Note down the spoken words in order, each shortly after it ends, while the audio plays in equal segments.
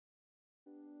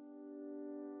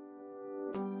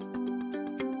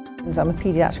I'm a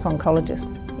paediatric oncologist.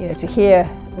 You know, to hear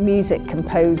music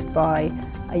composed by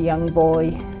a young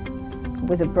boy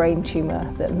with a brain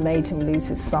tumour that made him lose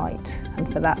his sight,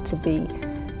 and for that to be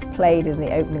played in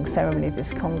the opening ceremony of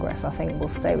this Congress, I think will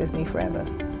stay with me forever.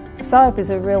 SIOP is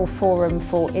a real forum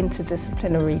for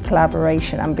interdisciplinary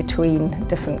collaboration and between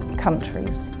different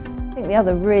countries. I think the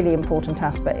other really important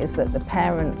aspect is that the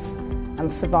parents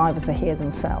and survivors are here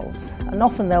themselves, and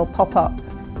often they'll pop up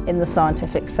in the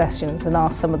scientific sessions and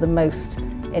ask some of the most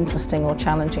interesting or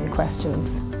challenging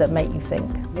questions that make you think.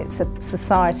 It's a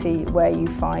society where you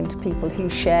find people who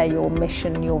share your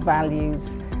mission, your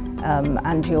values,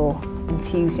 and your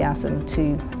enthusiasm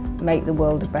to make the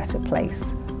world a better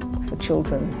place for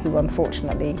children who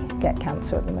unfortunately get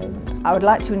cancer at the moment. I would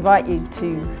like to invite you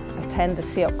to attend the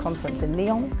SIOP conference in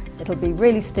Lyon. It'll be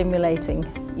really stimulating.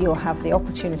 You'll have the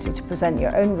opportunity to present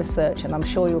your own research, and I'm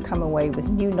sure you'll come away with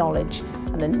new knowledge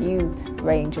and a new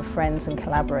range of friends and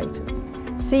collaborators.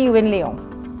 See you in Lyon.